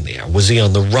doing there. Was he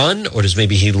on the run, or does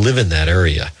maybe he live in that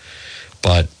area?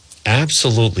 But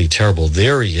absolutely terrible.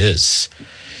 There he is.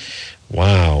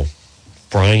 Wow.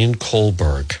 Brian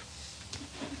Kohlberg.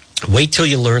 Wait till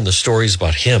you learn the stories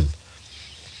about him.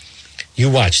 You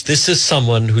watch. This is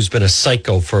someone who's been a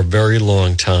psycho for a very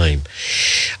long time.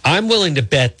 I'm willing to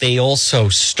bet they also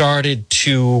started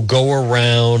to go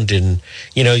around and,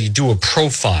 you do a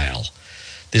profile.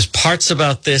 There's parts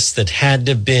about this that had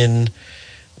to have been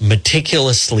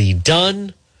meticulously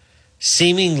done.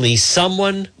 Seemingly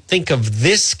someone, think of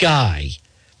this guy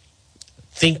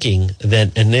thinking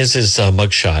that, and this is a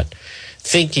mugshot,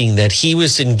 thinking that he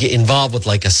was involved with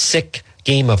like a sick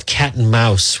game of cat and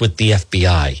mouse with the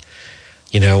FBI.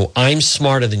 I'm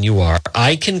smarter than you are.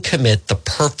 I can commit the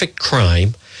perfect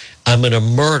crime. I'm going to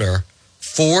murder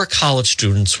 4 college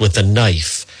students with a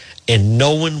knife, and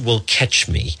no one will catch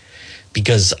me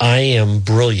because I am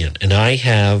brilliant, and I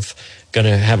going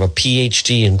to have a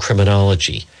PhD in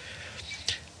criminology.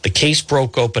 The case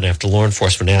broke open after law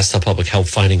enforcement asked the public help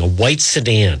finding a white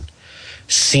sedan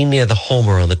seen near the home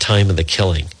around the time of the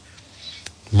killing.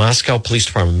 Moscow Police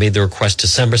Department made the request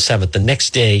December 7th. The next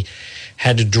day,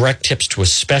 had to direct tips to a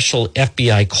special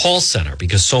FBI call center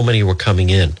because so many were coming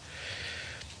in.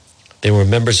 They were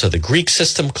members of the Greek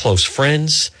system, close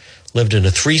friends, lived in a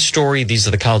 3-story, these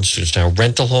are the college students now,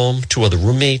 rental home, 2 other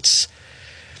roommates.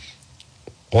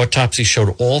 Autopsy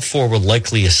showed all 4 were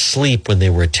likely asleep when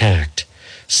they were attacked.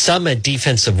 Some had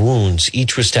defensive wounds,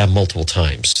 each was stabbed multiple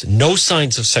times. No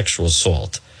signs of sexual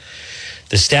assault.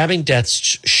 The stabbing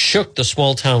deaths shook the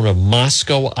small town of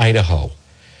Moscow, Idaho,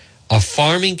 a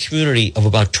farming community of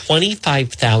about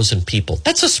 25,000 people.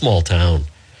 That's a small town.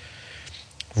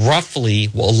 Roughly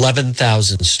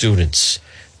 11,000 students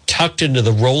tucked into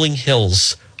the rolling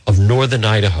hills of northern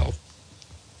Idaho.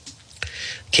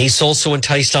 Case also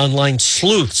enticed online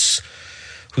sleuths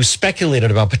who speculated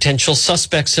about potential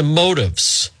suspects and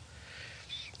motives.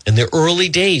 In the early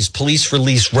days, police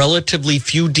released relatively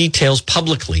few details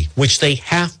publicly, which they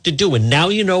have to do. And now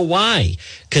you know why.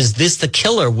 Because the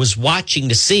killer was watching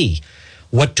to see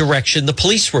what direction the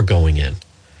police were going in.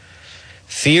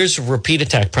 Fears of repeat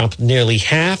attack prompted nearly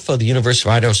half of the University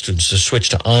of Idaho students to switch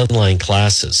to online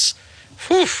classes.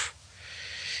 Whew.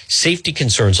 Safety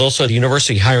concerns also at the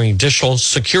university hiring additional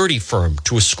security firm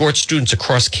to escort students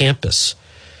across campus.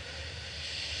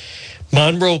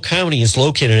 Monroe County is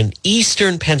located in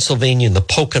eastern Pennsylvania in the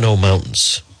Pocono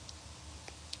Mountains.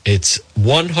 It's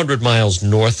 100 miles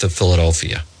north of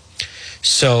Philadelphia.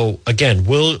 So, again,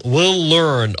 we'll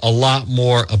learn a lot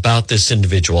more about this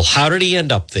individual. How did he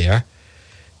end up there?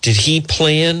 Did he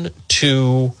plan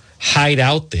to hide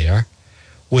out there?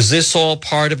 Was this all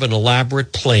part of an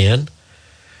elaborate plan?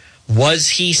 Was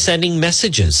he sending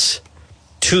messages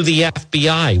to the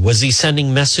FBI? Was he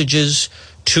sending messages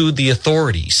to the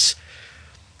authorities?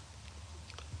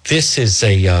 This is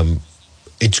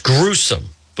it's gruesome,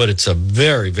 but it's a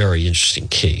very, very interesting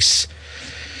case.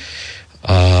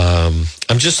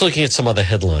 I'm just looking at some other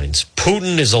headlines.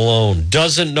 Putin is alone,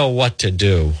 doesn't know what to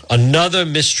do. Another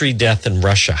mystery death in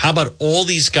Russia. How about all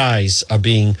these guys are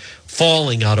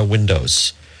falling out of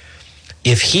windows?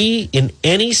 If he, in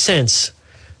any sense,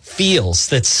 feels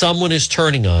that someone is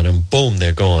turning on him, boom,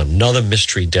 they're gone. Another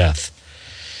mystery death.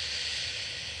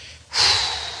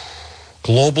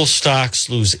 Global stocks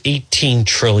lose $18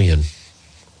 trillion.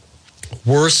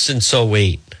 Worse since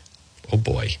 2008. Oh,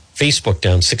 boy. Facebook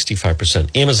down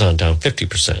 65%. Amazon down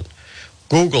 50%.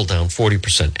 Google down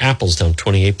 40%. Apple's down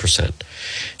 28%.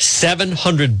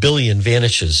 $700 billion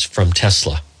vanishes from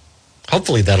Tesla.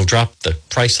 Hopefully that'll drop the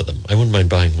price of them. I wouldn't mind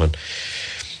buying one.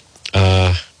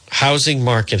 Housing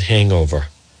market hangover.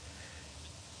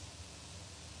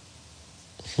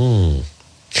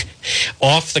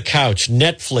 Off the couch,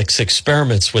 Netflix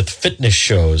experiments with fitness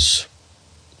shows.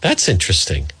 That's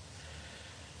interesting.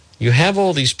 You have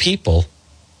all these people.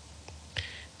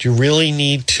 Do you really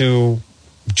need to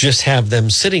just have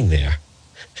them sitting there?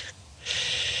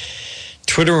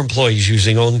 Twitter employees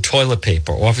using own toilet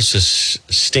paper. Offices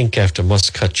stink after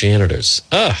must-cut janitors.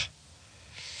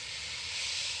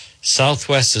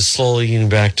 Southwest is slowly getting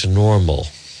back to normal.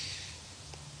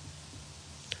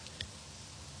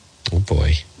 Oh,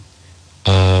 boy.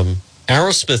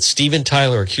 Aerosmith Steven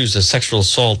Tyler accused of sexual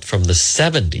assault from the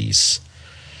 70s.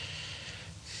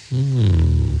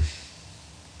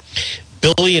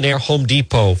 Billionaire Home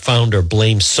Depot founder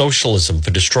blames socialism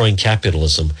for destroying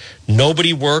capitalism.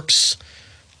 Nobody works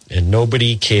and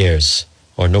nobody cares,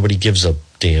 or nobody gives a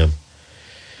damn.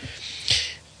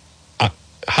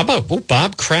 How about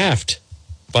Bob Kraft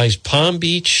buys Palm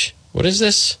Beach? What is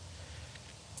this?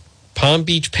 Palm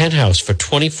Beach penthouse for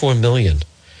 $24 million.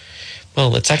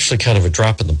 Well, that's actually kind of a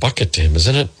drop in the bucket to him,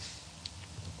 isn't it?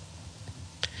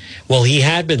 Well, he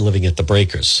had been living at the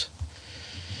Breakers,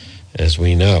 as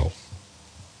we know.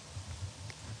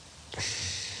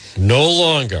 No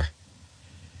longer.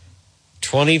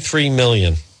 $23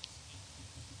 million.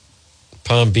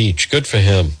 Palm Beach. Good for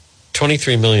him.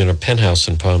 $23 million, a penthouse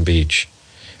in Palm Beach.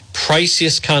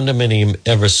 Priciest condominium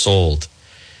ever sold.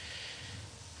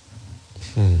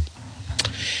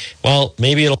 Well,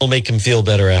 maybe it'll make him feel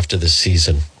better after this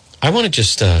season. I want to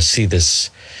just see this.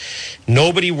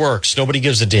 Nobody works. Nobody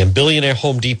gives a damn. Billionaire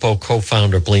Home Depot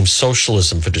co-founder blames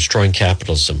socialism for destroying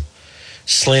capitalism.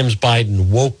 Slams Biden,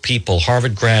 woke people,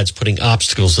 Harvard grads putting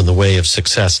obstacles in the way of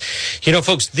success. You know,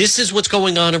 folks, this is what's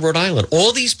going on in Rhode Island.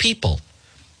 All these people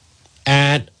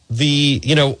at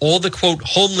all the, quote,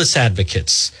 homeless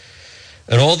advocates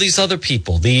and all these other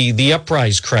people, the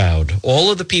Uprise crowd, all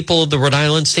of the people of the Rhode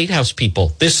Island State House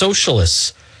people, they're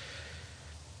socialists.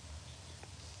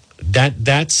 It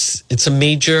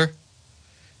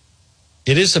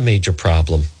is a major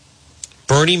problem.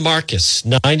 Bernie Marcus,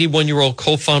 91-year-old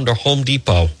co-founder Home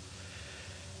Depot,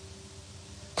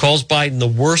 calls Biden the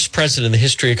worst president in the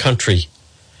history of the country.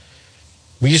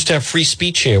 We used to have free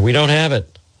speech here. We don't have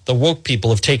it. The woke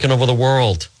people have taken over the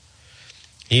world.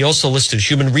 He also listed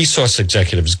human resource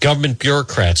executives, government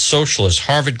bureaucrats, socialists,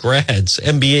 Harvard grads,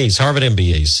 MBAs, Harvard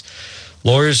MBAs,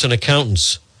 lawyers and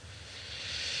accountants.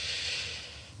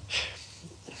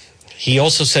 He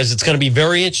also says it's going to be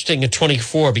very interesting at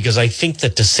 24 because I think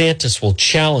that DeSantis will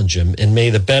challenge him and may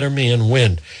the better man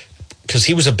win, because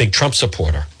he was a big Trump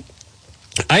supporter.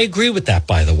 I agree with that,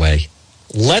 by the way.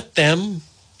 Let them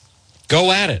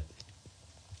go at it.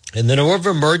 And then whoever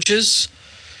emerges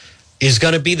is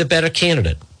going to be the better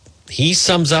candidate. He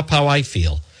sums up how I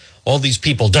feel. All these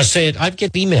people, I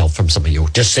get email from some of you,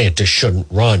 DeSantis shouldn't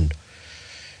run.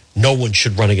 No one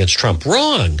should run against Trump.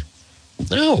 Wrong.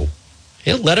 No.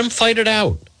 Let him fight it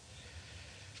out.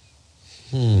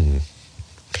 He's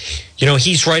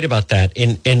right about that.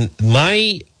 And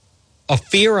a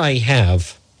fear I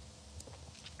have,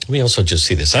 let me also just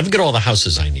see this. I've got all the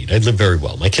houses I need. I live very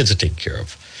well. My kids are taken care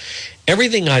of.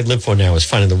 Everything I live for now is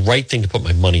finding the right thing to put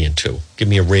my money into. Give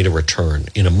me a rate of return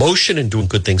in emotion and doing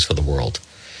good things for the world.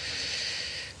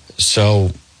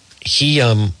 So he,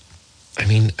 I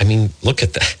mean, look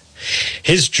at that.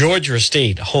 His Georgia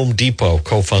Estate, Home Depot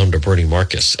co-founder Bernie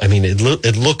Marcus. I mean, it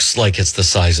looks like it's the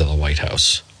size of the White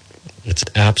House. It's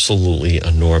absolutely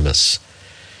enormous.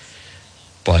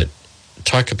 But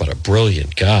talk about a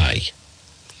brilliant guy.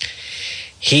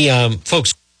 He,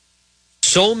 folks,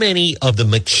 so many of the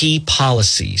McKee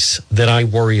policies that I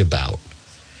worry about,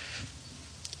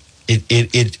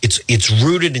 it's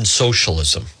rooted in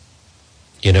socialism,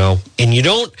 you know. And you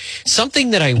don't,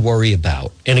 something that I worry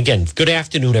about, and again, good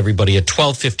afternoon, everybody. At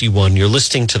 12:51, you're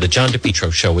listening to the John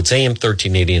DePetro Show. It's AM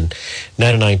 1380 and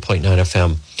 99.9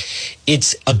 FM.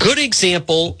 It's a good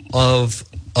example of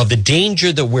the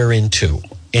danger that we're into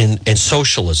in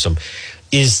socialism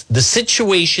is the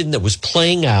situation that was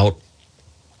playing out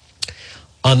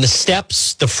on the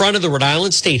steps, the front of the Rhode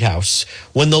Island State House,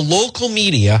 when the local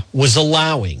media was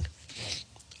allowing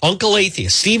Uncle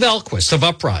Atheist, Steve Elquist of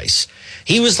Uprise,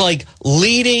 he was like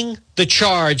leading the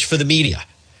charge for the media.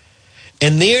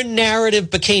 And their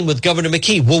narrative became with Governor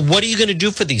McKee, well, what are you going to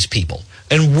do for these people?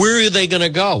 And where are they going to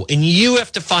go? And you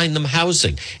have to find them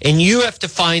housing. And you have to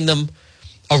find them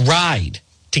a ride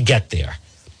to get there.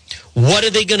 What are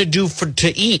they going to do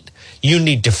to eat? You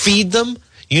need to feed them.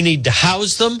 You need to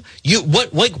house them.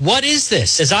 What is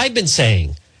this? As I've been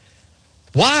saying,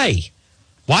 why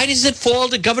does it fall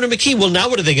to Governor McKee? Well, now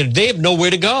what are they going to do? They have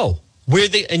nowhere to go.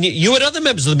 And you had other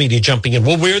members of the media jumping in.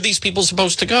 Well, where are these people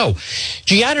supposed to go?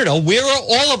 Gee, I don't know. Where are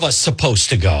all of us supposed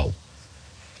to go?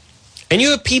 And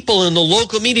you have people in the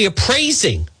local media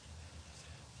praising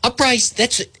Uprise.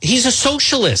 He's a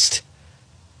socialist.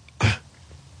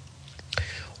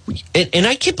 And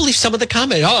I can't believe some of the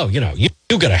comment. Oh, you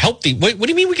got to help the. What do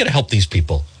you mean we got to help these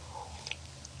people?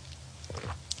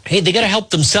 Hey, they got to help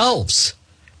themselves.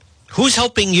 Who's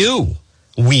helping you?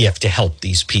 We have to help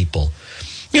these people.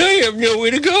 I have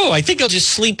nowhere to go. I think I'll just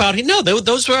sleep out here. No,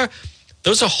 those are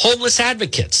homeless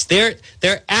advocates. They're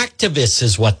activists,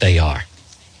 is what they are.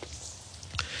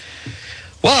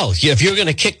 Well, if you're going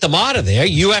to kick them out of there,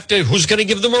 you have to. Who's going to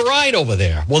give them a ride over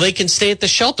there? Well, they can stay at the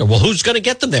shelter. Well, who's going to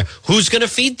get them there? Who's going to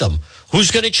feed them?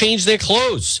 Who's going to change their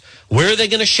clothes? Where are they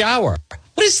going to shower?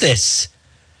 What is this?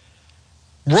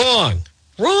 Wrong.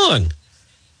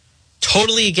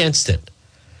 Totally against it.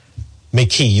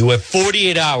 McKee, you have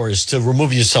 48 hours to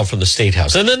remove yourself from the State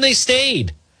House. And then they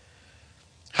stayed.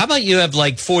 How about you have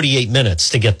like 48 minutes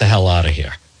to get the hell out of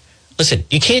here? Listen,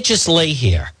 you can't just lay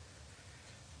here.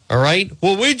 All right?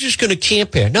 Well, we're just going to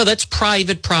camp here. No, that's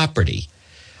private property.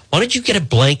 Why don't you get a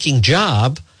blanking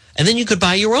job and then you could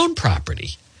buy your own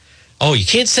property? Oh, you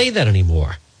can't say that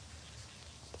anymore.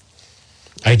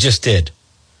 I just did.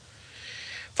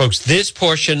 Folks, this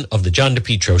portion of the John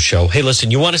DePetro Show. Hey,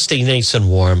 listen, you want to stay nice and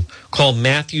warm? Call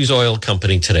Matthews Oil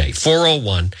Company today.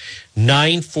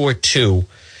 401-942-7500.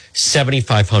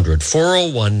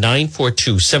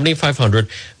 401-942-7500.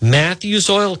 Matthews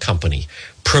Oil Company.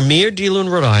 Premier dealer in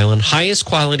Rhode Island. Highest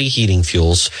quality heating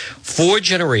fuels. 4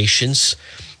 generations.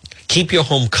 Keep your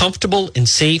home comfortable and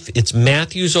safe. It's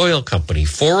Matthews Oil Company.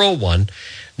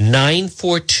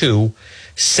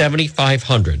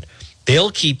 401-942-7500.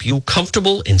 They'll keep you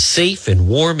comfortable and safe and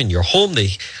warm in your home.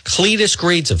 The cleanest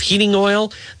grades of heating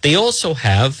oil. They also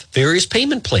have various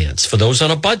payment plans for those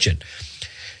on a budget.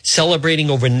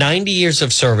 Celebrating over 90 years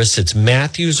of service, it's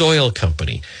Matthews Oil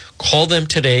Company. Call them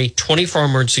today, 24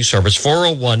 emergency service,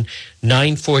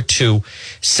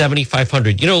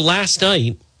 401-942-7500. Last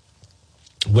night,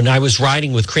 when I was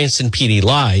riding with Cranston PD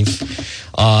Live,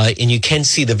 and you can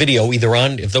see the video either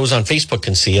if those on Facebook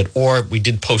can see it, or we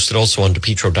did post it also on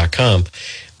DePetro.com,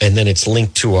 and then it's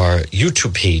linked to our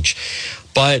YouTube page.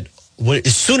 But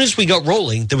as soon as we got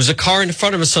rolling, there was a car in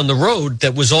front of us on the road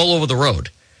that was all over the road.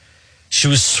 She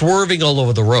was swerving all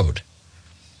over the road.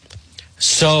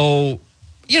 So,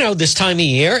 this time of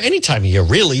year, any time of year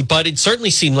really, but it certainly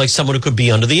seemed like someone who could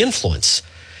be under the influence.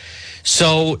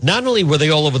 So not only were they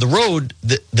all over the road,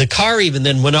 the car even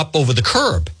then went up over the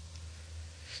curb.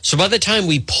 So by the time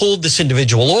we pulled this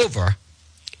individual over,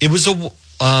 it was a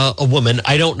woman,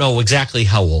 I don't know exactly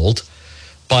how old,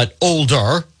 but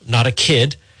older, not a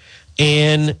kid.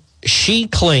 And she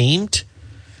claimed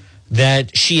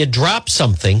that she had dropped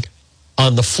something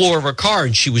on the floor of her car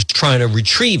and she was trying to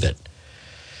retrieve it.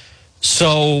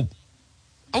 So,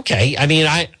 okay,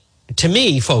 to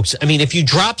me, folks, if you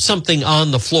drop something on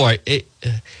the floor,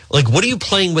 what are you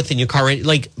playing with in your car?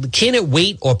 Can it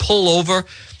wait or pull over?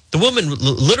 The woman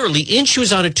literally, and she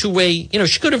was on a two-way,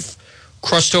 she could have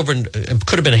crossed over and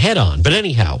could have been a head-on. But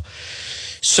anyhow,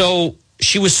 so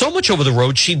she was so much over the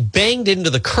road, she banged into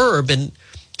the curb, and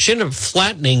she ended up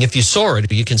flattening. If you saw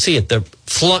it, you can see it. The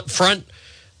front,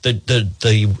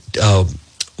 the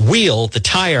wheel, the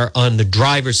tire on the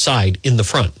driver's side in the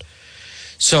front.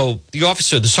 So the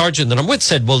officer, the sergeant that I'm with,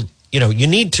 said, "Well, you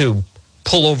need to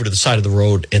pull over to the side of the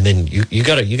road, and then you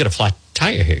got a flat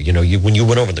tire here. When you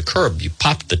went over the curb, you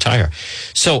popped the tire."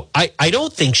 So I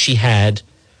don't think she had.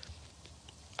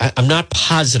 I'm not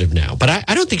positive now, but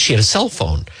I don't think she had a cell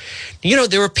phone.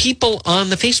 There were people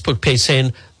on the Facebook page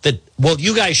saying that, well,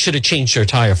 you guys should have changed her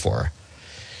tire for her.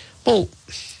 Well, all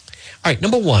right,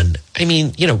 number one,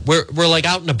 we're like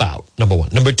out and about, number one.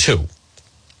 Number two,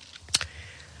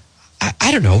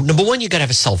 I don't know. Number one, you got to have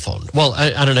a cell phone. Well,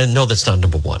 I don't know. No, that's not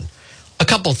number one. A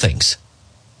couple things.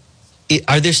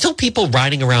 Are there still people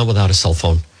riding around without a cell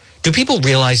phone? Do people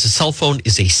realize a cell phone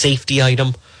is a safety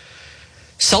item?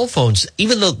 Cell phones,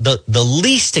 even the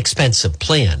least expensive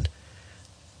plan,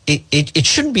 it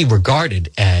shouldn't be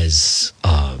regarded as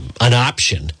an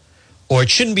option, or it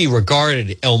shouldn't be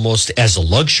regarded almost as a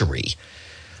luxury.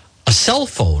 A cell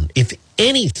phone, if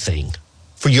anything,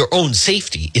 for your own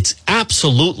safety, it's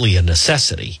absolutely a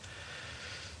necessity.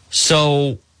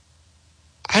 So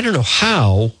I don't know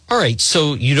how. All right,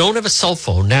 so you don't have a cell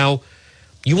phone. Now,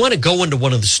 you want to go into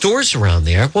one of the stores around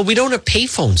there. Well, we don't have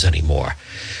payphones anymore.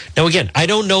 Now, again, I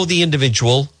don't know the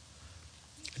individual.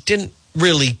 Didn't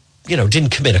really, didn't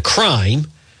commit a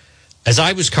crime. As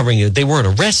I was covering it, they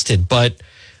weren't arrested, but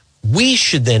we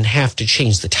should then have to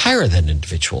change the tire of that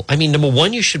individual. Number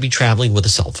one, you should be traveling with a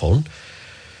cell phone.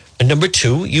 And number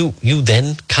two, you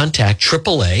then contact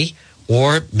AAA,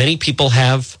 or many people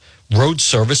have road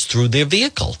service through their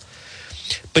vehicle.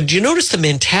 But do you notice the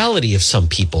mentality of some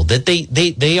people that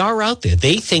they are out there?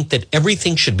 They think that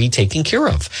everything should be taken care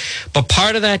of. But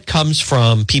part of that comes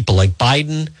from people like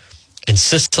Biden and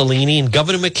Cicilline and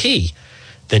Governor McKee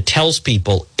that tells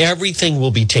people everything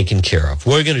will be taken care of.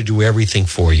 We're going to do everything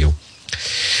for you.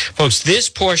 Folks, this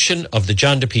portion of the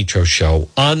John DePetro Show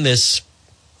on this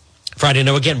Friday.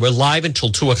 Now, again, we're live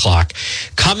until 2 o'clock.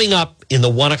 Coming up in the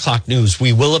 1 o'clock news,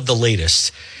 we will have the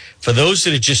latest. For those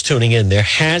that are just tuning in, there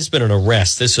has been an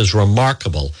arrest. This is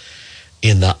remarkable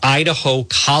in the Idaho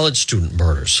college student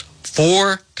murders.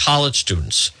 4 college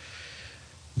students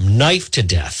knifed to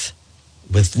death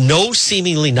with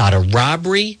seemingly not a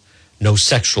robbery, no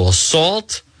sexual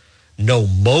assault, no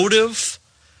motive.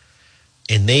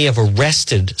 And they have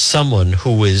arrested someone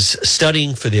who is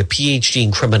studying for their PhD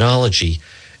in criminology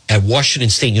at Washington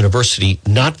State University,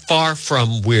 not far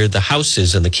from where the house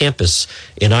is and the campus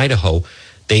in Idaho.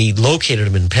 They located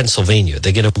him in Pennsylvania.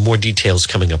 They get more details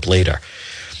coming up later.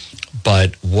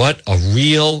 But what a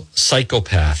real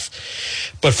psychopath.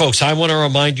 But folks, I want to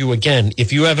remind you again,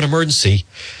 if you have an emergency,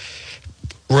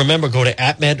 remember, go to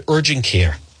AtMed Urgent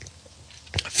Care,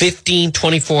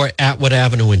 1524 Atwood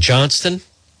Avenue in Johnston,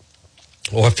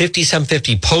 or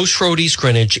 5750 Post Road, East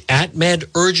Greenwich. AtMed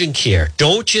Urgent Care.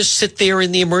 Don't just sit there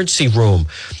in the emergency room.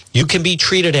 You can be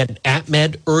treated at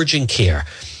AtMed Urgent Care.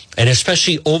 And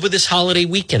especially over this holiday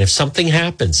weekend, if something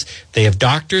happens, they have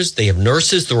doctors, they have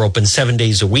nurses, they're open 7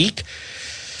 days a week.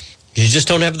 You just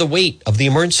don't have the weight of the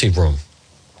emergency room.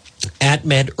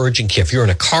 AtMed Urgent Care. If you're in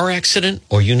a car accident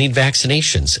or you need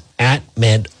vaccinations,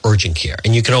 AtMed Urgent Care.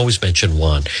 And you can always mention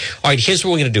Juan. All right, here's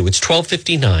what we're going to do. It's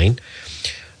 12:59.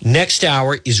 Next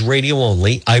hour is radio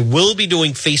only. I will be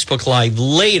doing Facebook Live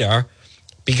later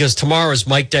because tomorrow is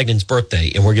Mike Degan's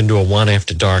birthday, and we're going to do a Juan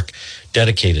After Dark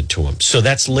dedicated to him. So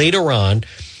that's later on.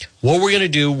 What we're going to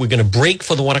do, we're going to break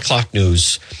for the 1 o'clock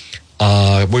news.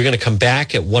 We're going to come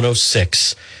back at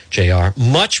 106, JR.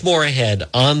 Much more ahead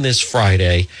on this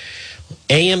Friday.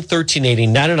 AM 1380,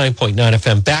 99.9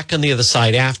 FM. Back on the other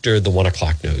side after the 1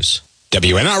 o'clock news.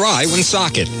 WNRI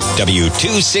Woonsocket,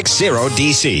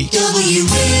 W260DC.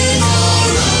 WNRI.